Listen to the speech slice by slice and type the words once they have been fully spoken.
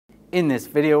In this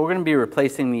video, we're going to be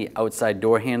replacing the outside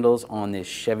door handles on this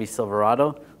Chevy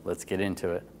Silverado. Let's get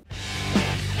into it.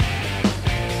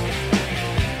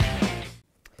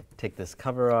 Take this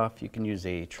cover off. You can use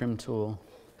a trim tool.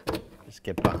 Just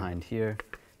get behind here.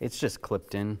 It's just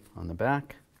clipped in on the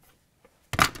back.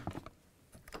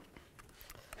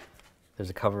 There's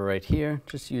a cover right here.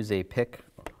 Just use a pick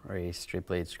or a straight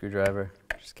blade screwdriver.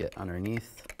 Just get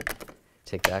underneath.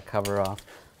 Take that cover off.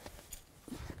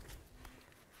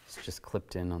 It's just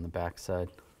clipped in on the back side.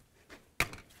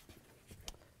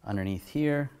 Underneath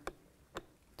here,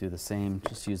 do the same.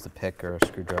 Just use the pick or a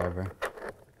screwdriver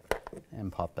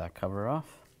and pop that cover off.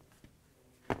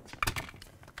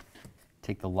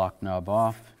 Take the lock knob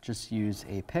off. Just use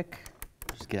a pick.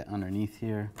 Just get underneath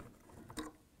here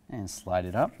and slide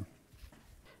it up.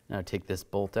 Now take this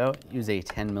bolt out. Use a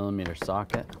 10mm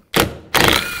socket.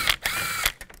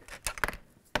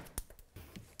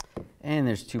 And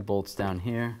there's 2 bolts down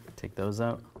here. Take those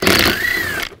out.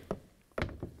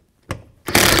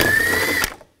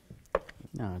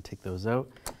 Now take those out.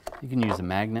 You can use a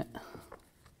magnet.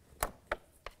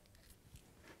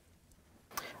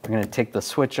 We're going to take the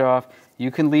switch off. You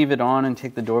can leave it on and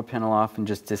take the door panel off and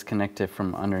just disconnect it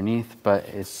from underneath, but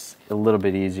it's a little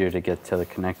bit easier to get to the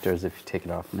connectors if you take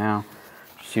it off now.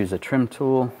 Just use a trim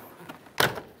tool.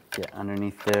 Get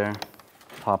underneath there.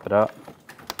 Pop it up.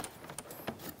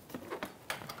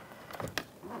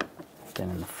 Then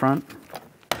in the front,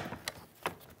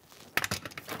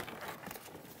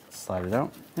 slide it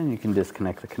out, and you can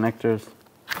disconnect the connectors,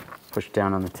 push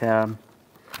down on the tab,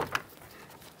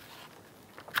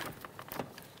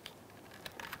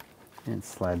 and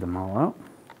slide them all out.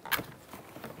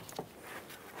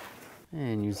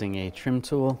 And using a trim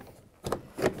tool,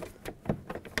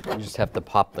 you just have to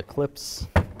pop the clips.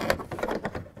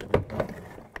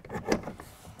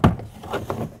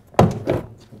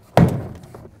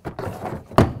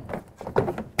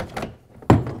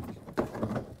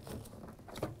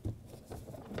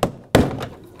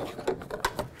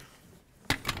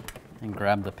 And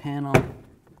grab the panel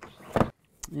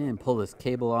and pull this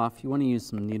cable off. You want to use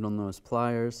some needle nose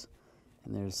pliers,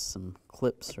 and there's some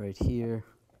clips right here.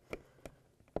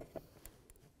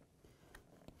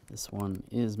 This one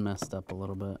is messed up a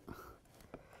little bit,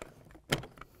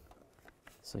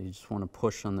 so you just want to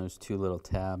push on those 2 little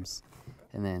tabs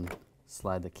and then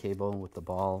slide the cable with the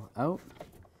ball out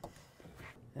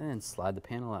and then slide the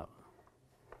panel out.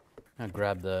 Now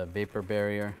grab the vapor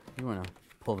barrier. You want to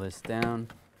pull this down.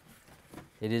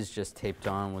 It is just taped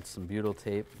on with some butyl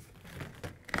tape.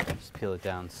 Just peel it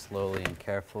down slowly and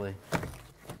carefully.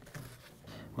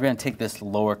 We're going to take this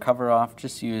lower cover off.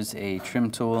 Just use a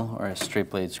trim tool or a straight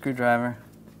blade screwdriver.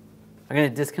 I'm going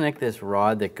to disconnect this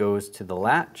rod that goes to the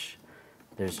latch.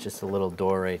 There's just a little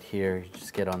door right here. You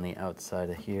just get on the outside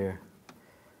of here.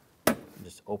 And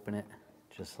just open it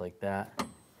just like that.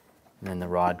 And then the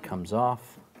rod comes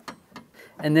off.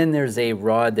 And then there's a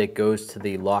rod that goes to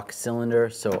the lock cylinder.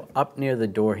 So up near the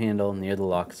door handle, near the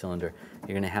lock cylinder,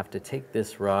 you're going to have to take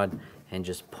this rod and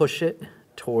just push it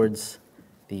towards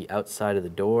the outside of the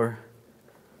door,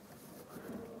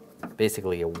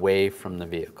 basically away from the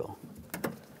vehicle.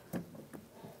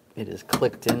 It is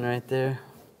clicked in right there.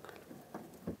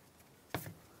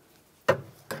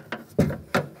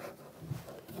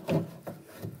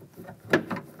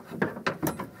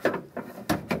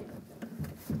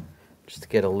 Just to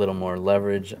get a little more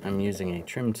leverage, I'm using a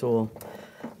trim tool.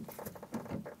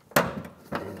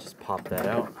 And just pop that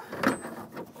out.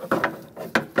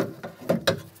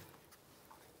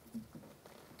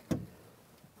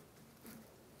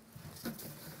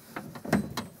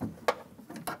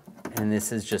 And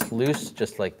this is just loose,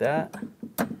 just like that.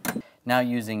 Now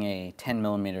using a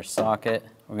 10mm socket,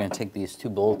 we're going to take these 2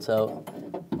 bolts out.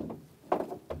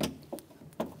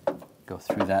 Go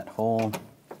through that hole.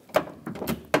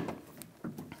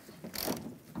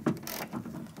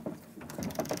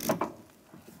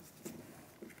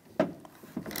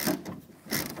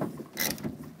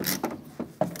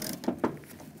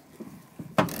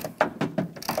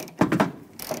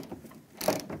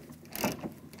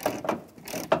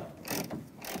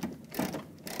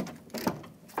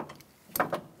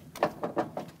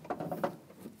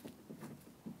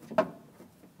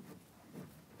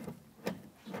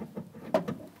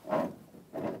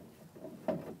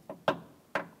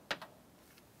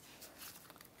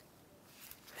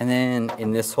 And then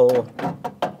in this hole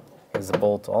is a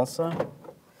bolt also.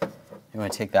 You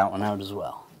want to take that one out as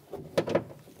well.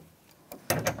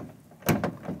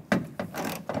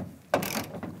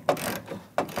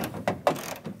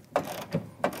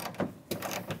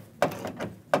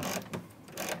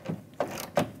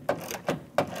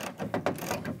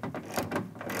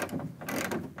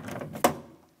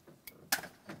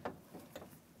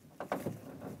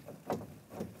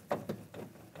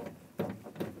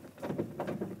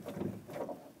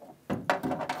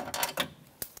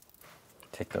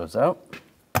 those out.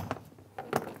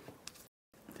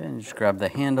 Then you just grab the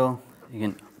handle. You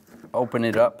can open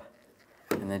it up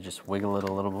and then just wiggle it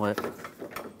a little bit.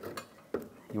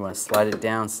 You want to slide it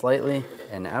down slightly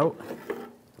and out.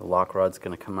 The lock rod's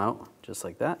going to come out just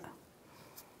like that.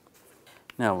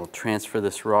 Now we'll transfer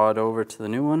this rod over to the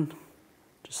new one.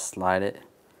 Just slide it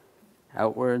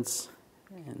outwards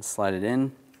and slide it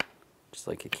in just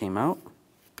like it came out.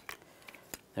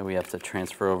 Then we have to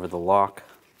transfer over the lock.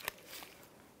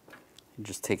 You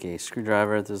just take a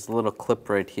screwdriver. There's a little clip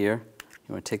right here.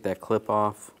 You want to take that clip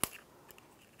off.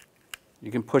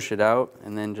 You can push it out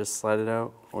and then just slide it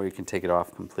out, or you can take it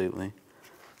off completely.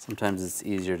 Sometimes it's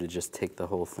easier to just take the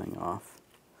whole thing off.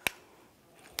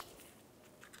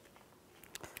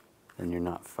 Then you're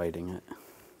not fighting it.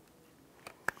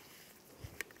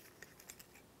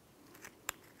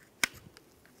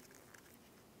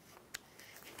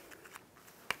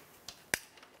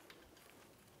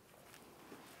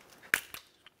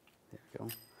 There we go.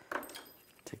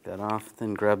 Take that off,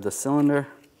 then grab the cylinder,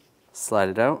 slide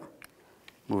it out,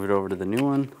 move it over to the new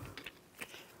one,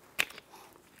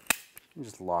 and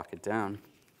just lock it down.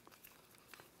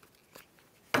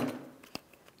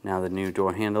 Now the new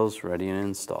door handle's ready to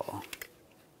install.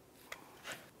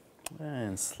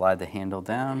 And slide the handle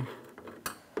down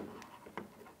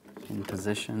in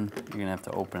position. You're gonna have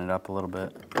to open it up a little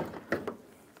bit.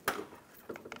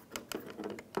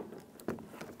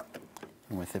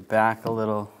 And with it back a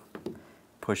little,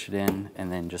 push it in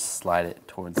and then just slide it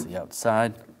towards the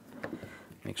outside.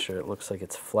 Make sure it looks like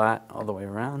it's flat all the way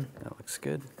around. That looks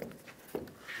good.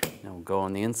 Now we'll go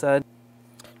on the inside.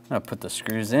 Now put the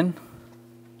screws in.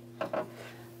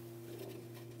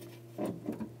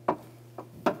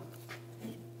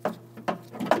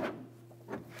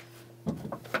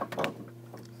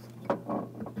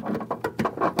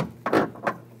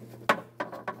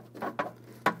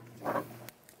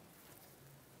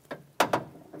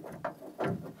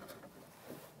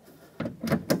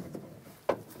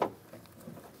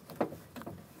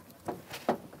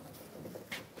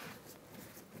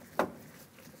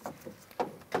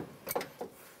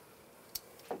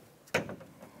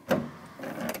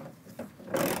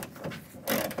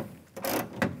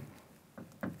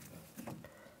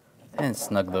 And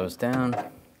snug those down.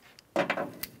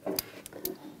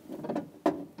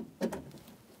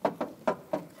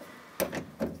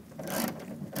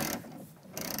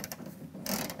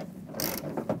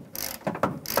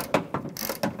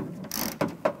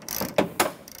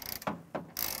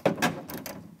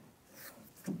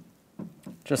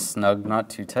 Just snug,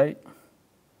 not too tight.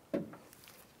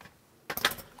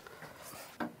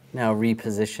 Now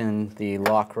reposition the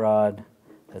lock rod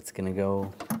that's going to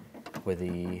go where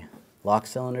the lock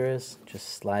cylinder is. Just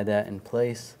slide that in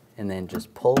place and then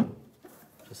just pull,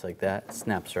 just like that. It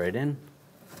snaps right in.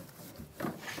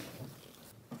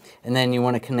 And then you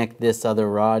want to connect this other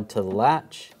rod to the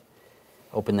latch.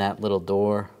 Open that little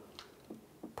door,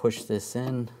 push this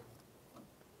in,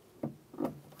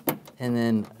 and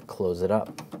then close it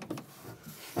up.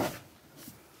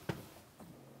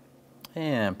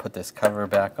 And put this cover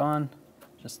back on.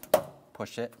 Just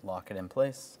push it, lock it in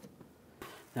place.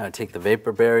 Now take the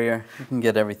vapor barrier. You can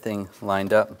get everything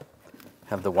lined up.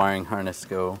 Have the wiring harness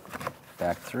go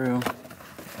back through.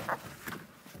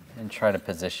 And try to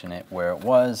position it where it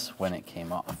was when it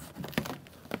came off.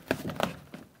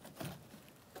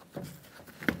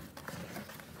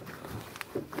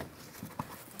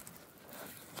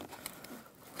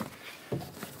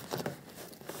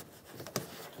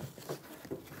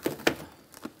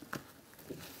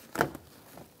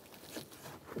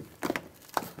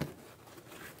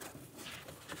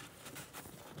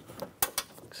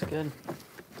 Looks good.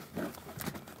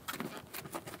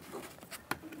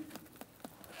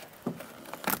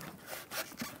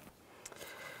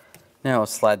 Now I'll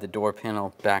slide the door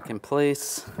panel back in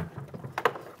place.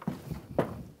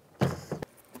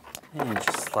 And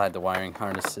just slide the wiring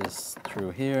harnesses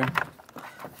through here.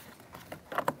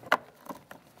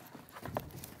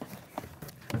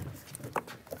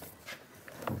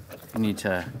 You need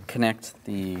to connect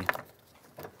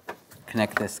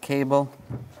this cable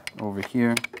over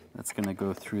here. That's going to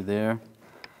go through there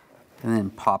and then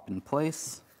pop in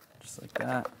place just like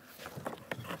that.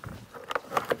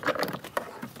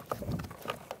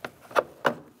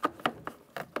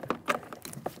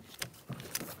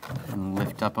 And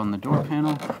lift up on the door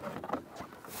panel.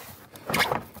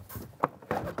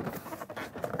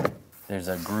 There's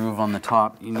a groove on the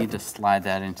top. You need to slide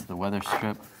that into the weather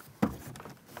strip. And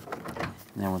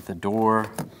then with the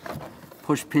door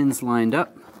push pins lined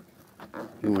up,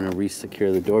 you want to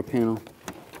re-secure the door panel.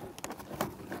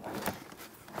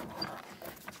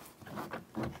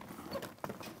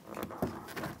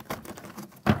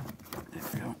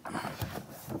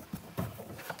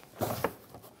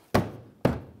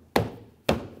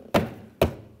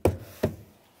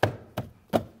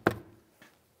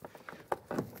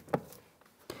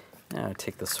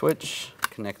 the switch,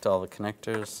 connect all the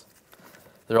connectors.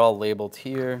 They're all labeled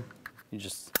here. You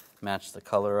just match the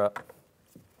color up.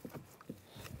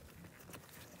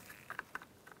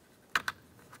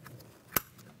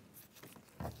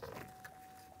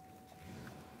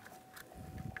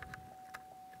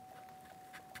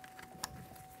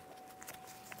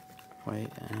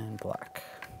 White and black.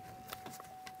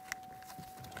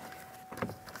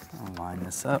 I'll line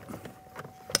this up.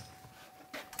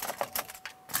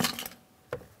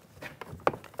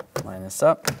 Line this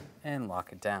up and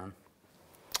lock it down.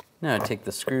 Now take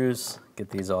the screws, get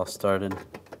these all started.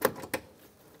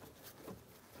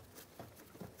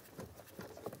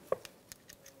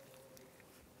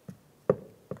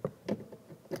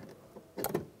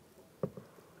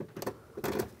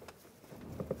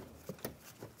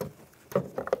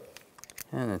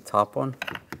 And the top one.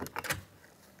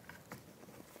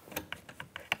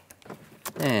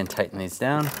 And tighten these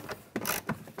down.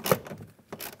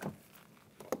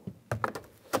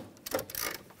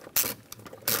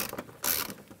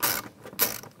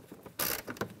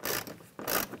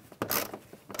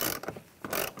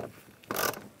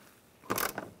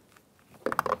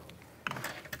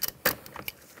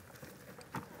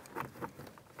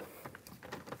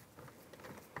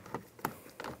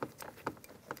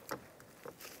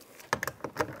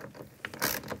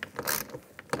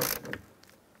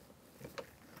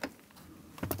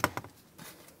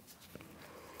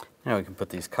 Now we can put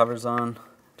these covers on,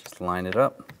 just line it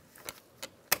up,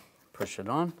 push it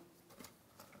on.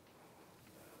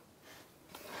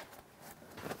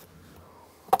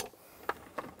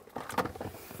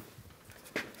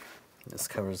 This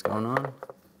cover's going on.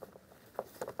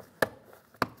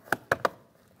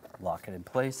 Lock it in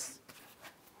place.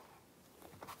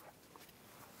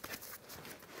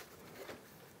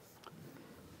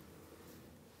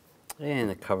 And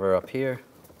the cover up here,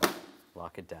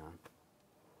 lock it down.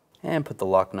 And put the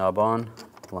lock knob on,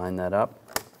 line that up,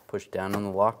 push down on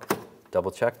the lock, double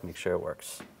check, make sure it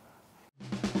works.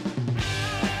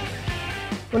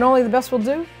 When only the best will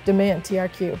do, demand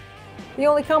TRQ. The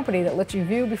only company that lets you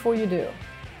view before you do.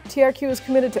 TRQ is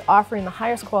committed to offering the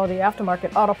highest quality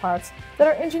aftermarket auto parts that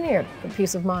are engineered for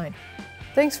peace of mind.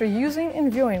 Thanks for using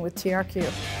and viewing with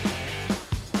TRQ.